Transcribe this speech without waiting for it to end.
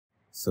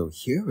So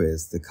here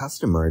is the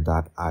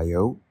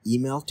customer.io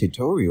email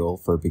tutorial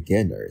for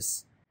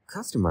beginners.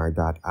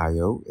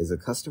 Customer.io is a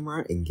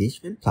customer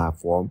engagement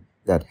platform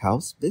that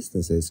helps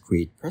businesses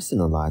create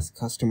personalized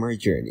customer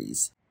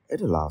journeys. It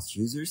allows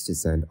users to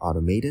send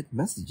automated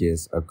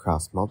messages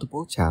across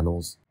multiple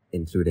channels,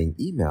 including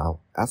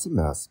email,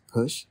 SMS,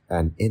 push,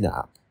 and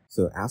in-app.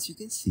 So as you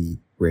can see,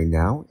 we're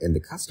now in the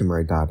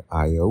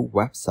customer.io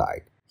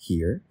website.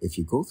 Here, if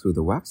you go through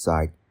the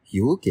website,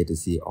 you will get to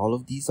see all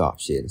of these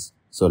options.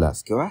 So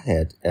let's go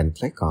ahead and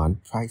click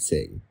on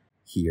Pricing.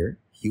 Here,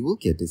 you will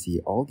get to see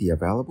all the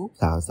available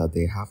plans that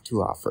they have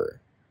to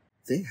offer.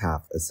 They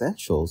have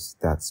Essentials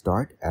that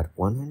start at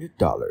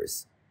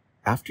 $100.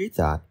 After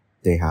that,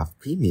 they have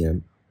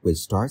Premium, which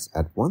starts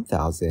at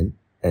 $1,000,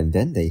 and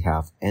then they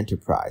have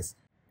Enterprise.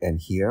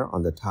 And here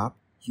on the top,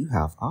 you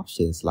have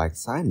options like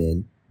Sign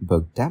In,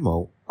 Book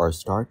Demo, or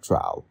Start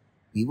Trial.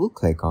 We will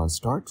click on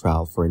Start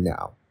Trial for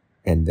now,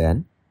 and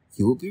then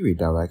you will be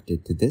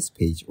redirected to this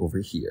page over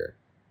here.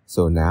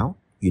 So now,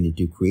 you need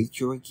to create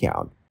your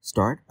account.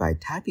 Start by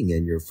typing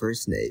in your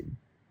first name.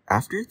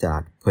 After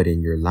that, put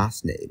in your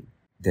last name.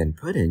 Then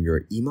put in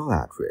your email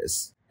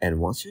address. And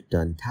once you're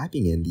done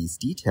typing in these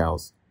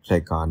details,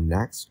 click on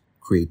Next,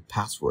 Create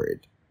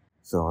Password.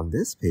 So on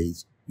this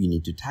page, you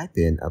need to type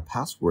in a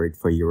password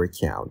for your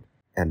account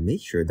and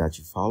make sure that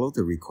you follow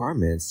the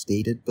requirements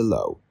stated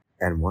below.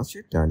 And once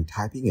you're done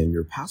typing in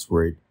your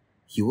password,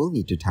 you will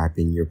need to type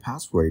in your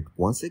password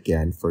once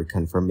again for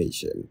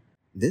confirmation.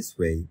 This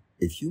way,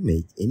 if you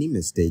make any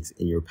mistakes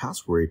in your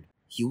password,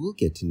 you will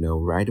get to know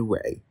right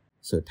away.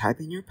 So type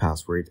in your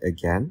password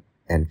again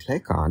and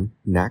click on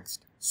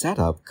Next, Set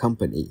Up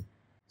Company.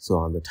 So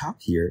on the top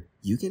here,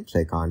 you can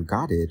click on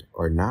Got It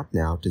or Not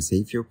Now to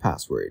save your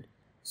password.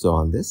 So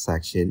on this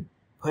section,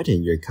 put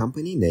in your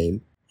company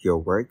name, your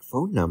work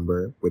phone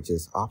number, which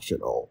is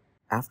optional.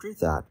 After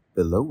that,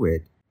 below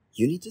it,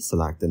 you need to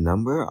select the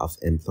number of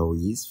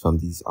employees from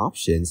these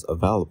options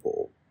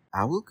available.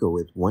 I will go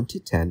with 1 to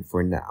 10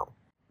 for now.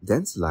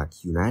 Then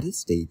select United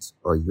States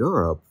or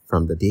Europe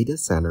from the data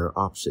center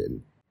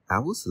option. I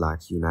will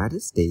select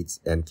United States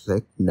and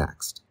click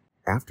Next.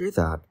 After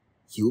that,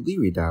 you will be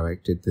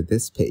redirected to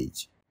this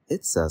page.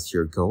 It says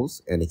your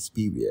goals and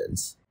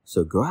experience.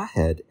 So go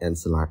ahead and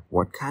select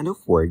what kind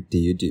of work do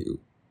you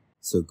do.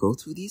 So go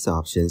through these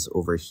options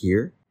over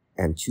here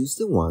and choose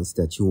the ones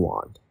that you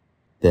want.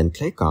 Then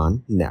click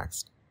on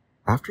Next.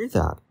 After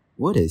that,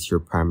 what is your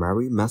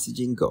primary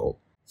messaging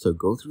goal? So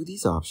go through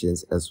these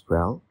options as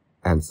well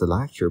and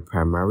select your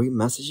primary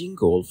messaging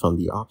goal from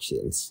the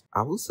options.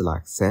 I will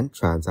select Send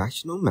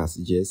Transactional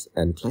Messages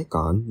and click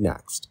on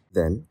Next.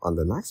 Then on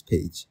the next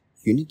page,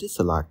 you need to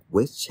select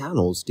which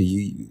channels do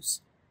you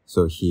use.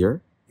 So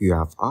here, you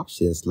have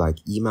options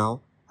like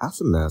email,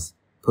 SMS,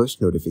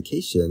 push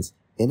notifications,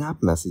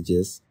 in-app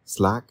messages,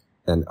 Slack,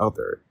 and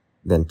other.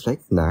 Then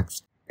click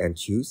Next and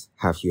choose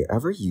Have you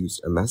ever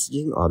used a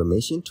messaging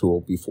automation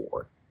tool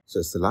before?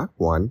 So select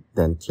one,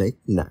 then click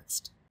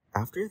Next.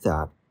 After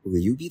that, will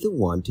you be the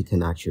one to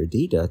connect your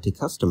data to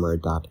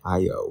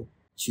customer.io?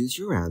 Choose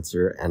your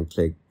answer and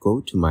click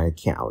Go to My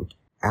Account.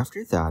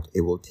 After that,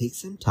 it will take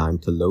some time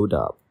to load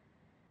up.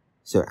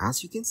 So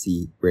as you can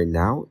see, we're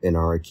now in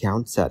our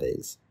account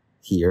settings.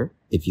 Here,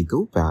 if you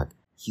go back,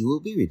 you will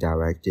be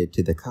redirected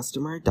to the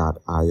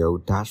customer.io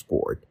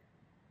dashboard.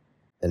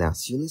 And as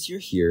soon as you're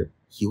here,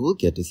 you will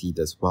get to see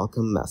this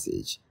welcome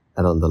message.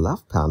 And on the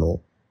left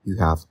panel, you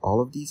have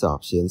all of these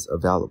options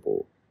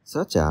available,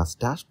 such as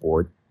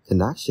dashboard,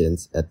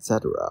 connections,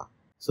 etc.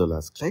 So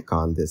let's click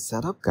on this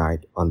setup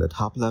guide on the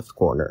top left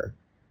corner.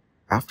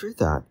 After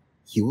that,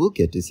 you will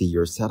get to see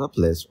your setup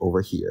list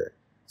over here.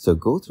 So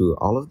go through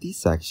all of these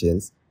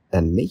sections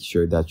and make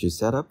sure that you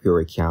set up your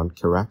account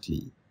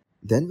correctly.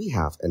 Then we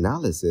have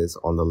Analysis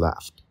on the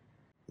left.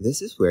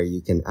 This is where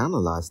you can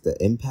analyze the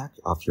impact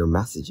of your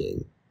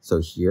messaging. So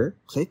here,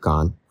 click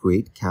on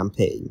Create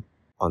Campaign.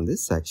 On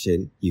this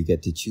section, you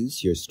get to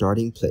choose your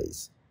starting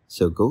place.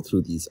 So go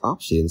through these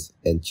options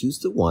and choose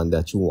the one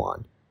that you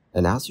want.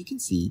 And as you can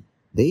see,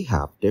 they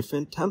have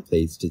different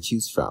templates to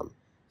choose from.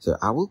 So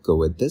I will go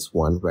with this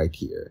one right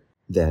here.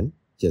 Then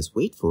just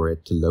wait for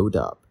it to load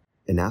up.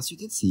 And as you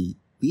can see,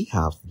 we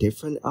have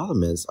different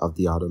elements of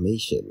the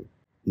automation.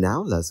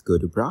 Now let's go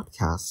to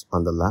Broadcasts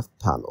on the left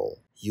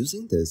panel.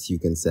 Using this, you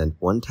can send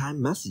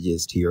one-time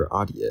messages to your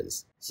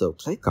audience. So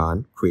click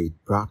on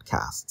Create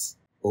Broadcasts.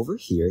 Over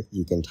here,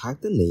 you can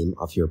type the name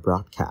of your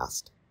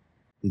broadcast.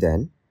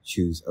 Then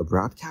choose a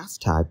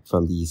broadcast type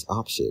from these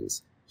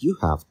options. You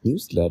have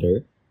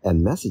newsletter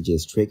and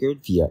messages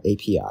triggered via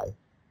API.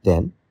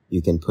 Then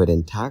you can put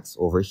in tags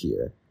over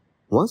here.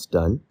 Once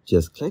done,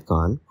 just click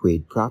on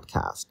Create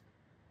Broadcast.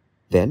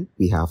 Then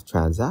we have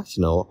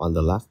Transactional on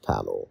the left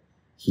panel.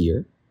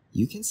 Here,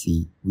 you can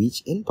see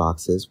reach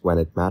inboxes when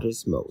it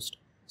matters most.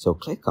 So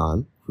click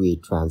on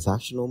Create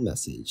Transactional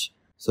Message.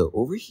 So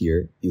over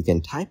here, you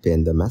can type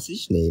in the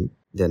message name,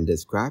 then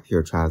describe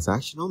your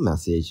transactional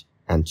message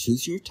and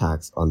choose your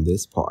tags on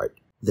this part.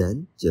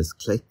 Then just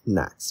click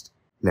Next.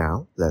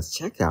 Now let's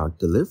check out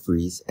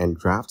Deliveries and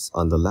Drafts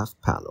on the left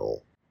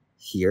panel.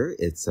 Here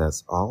it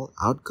says all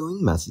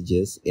outgoing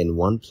messages in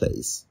one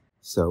place.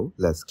 So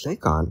let's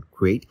click on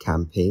Create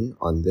Campaign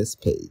on this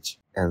page.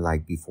 And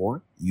like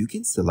before, you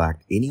can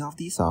select any of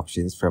these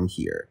options from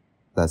here.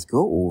 Let's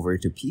go over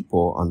to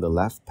People on the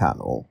left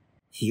panel.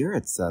 Here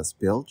it says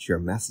Build your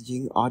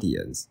messaging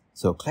audience.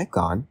 So click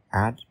on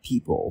Add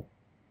People.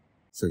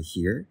 So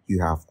here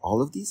you have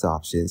all of these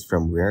options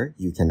from where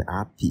you can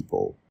add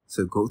people.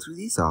 So go through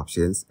these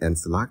options and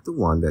select the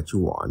one that you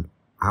want.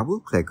 I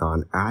will click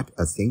on Add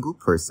a single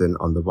person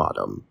on the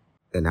bottom.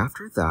 And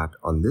after that,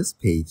 on this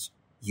page,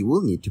 you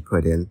will need to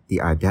put in the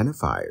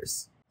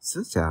identifiers,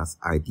 such as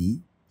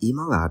ID,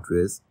 email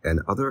address, and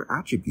other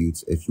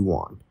attributes if you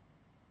want.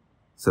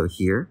 So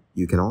here,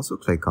 you can also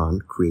click on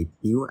Create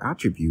New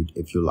Attribute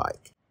if you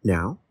like.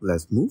 Now,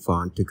 let's move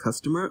on to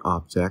Customer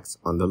Objects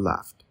on the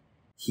left.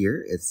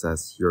 Here it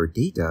says Your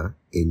data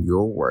in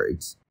your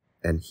words.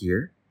 And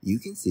here, you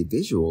can see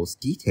visuals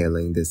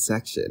detailing this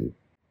section.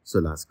 So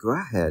let's go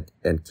ahead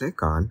and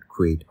click on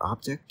Create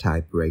Object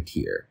Type right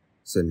here.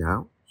 So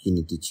now, you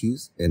need to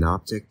choose an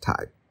object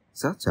type,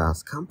 such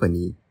as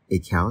company,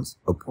 accounts,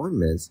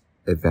 appointments,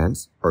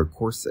 events, or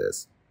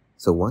courses.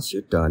 So once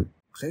you're done,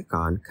 click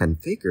on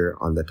Configure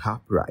on the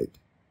top right.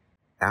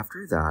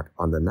 After that,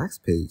 on the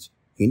next page,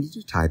 you need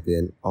to type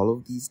in all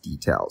of these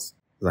details,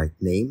 like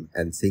name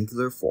and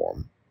singular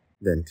form.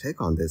 Then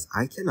click on this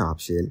icon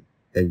option,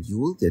 and you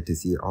will get to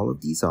see all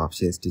of these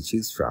options to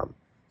choose from.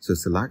 So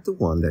select the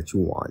one that you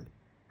want.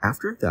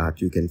 After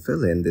that, you can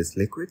fill in this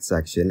liquid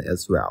section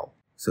as well.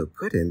 So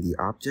put in the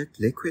object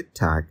liquid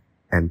tag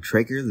and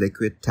trigger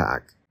liquid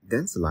tag.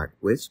 Then select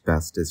which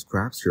best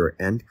describes your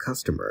end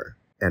customer.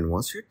 And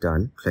once you're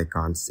done, click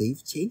on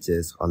Save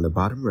Changes on the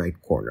bottom right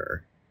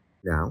corner.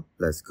 Now,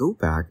 let's go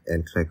back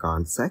and click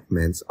on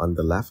Segments on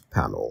the left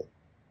panel.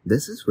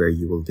 This is where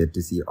you will get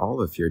to see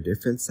all of your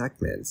different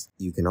segments.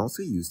 You can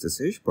also use the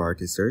search bar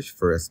to search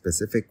for a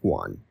specific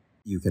one.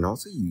 You can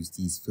also use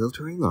these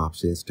filtering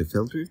options to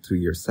filter through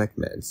your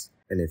segments.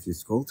 And if you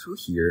scroll through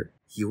here,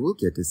 you will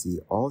get to see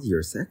all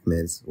your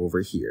segments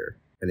over here.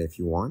 And if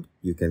you want,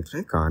 you can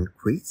click on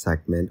Create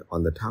Segment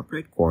on the top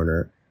right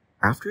corner.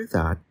 After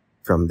that,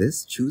 from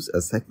this Choose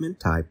a Segment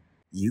Type,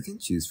 you can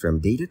choose from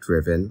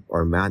Data-Driven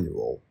or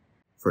Manual.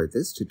 For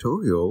this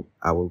tutorial,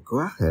 I will go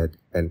ahead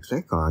and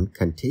click on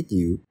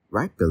Continue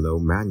right below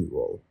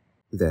Manual.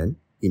 Then,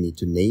 you need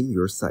to name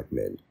your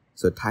segment.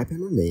 So type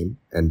in a name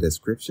and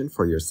description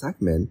for your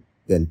segment,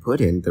 then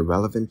put in the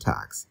relevant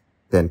tags.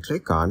 Then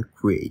click on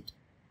Create.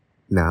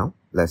 Now,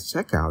 let's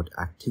check out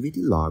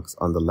Activity Logs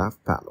on the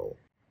left panel.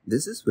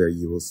 This is where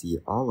you will see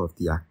all of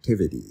the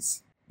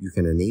activities. You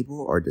can enable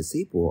or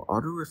disable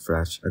auto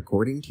refresh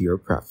according to your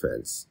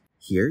preference.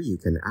 Here you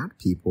can add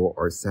people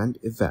or send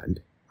event.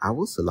 I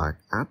will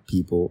select Add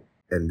People,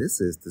 and this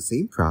is the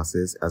same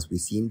process as we've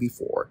seen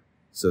before.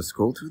 So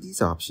scroll through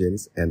these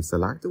options and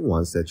select the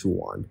ones that you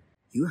want.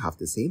 You have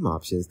the same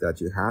options that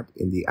you had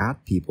in the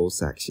Add People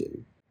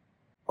section.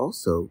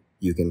 Also,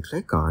 you can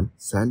click on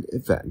Send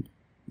Event.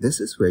 This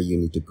is where you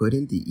need to put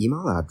in the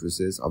email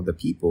addresses of the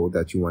people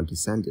that you want to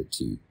send it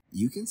to.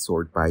 You can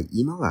sort by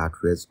email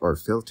address or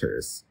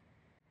filters.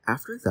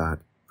 After that,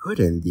 put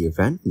in the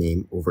event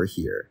name over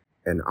here,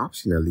 and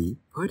optionally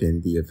put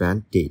in the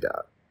event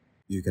data.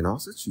 You can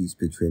also choose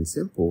between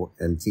simple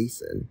and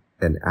JSON,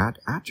 and add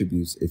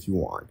attributes if you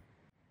want.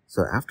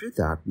 So after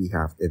that, we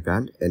have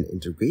event and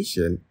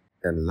integration,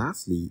 and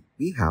lastly,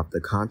 we have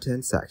the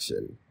content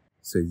section.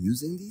 So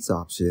using these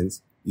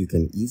options, you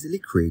can easily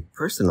create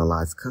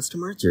personalized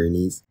customer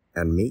journeys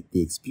and make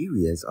the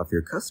experience of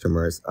your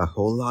customers a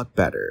whole lot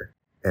better.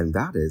 And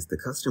that is the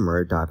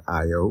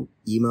customer.io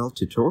email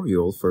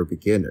tutorial for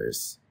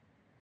beginners.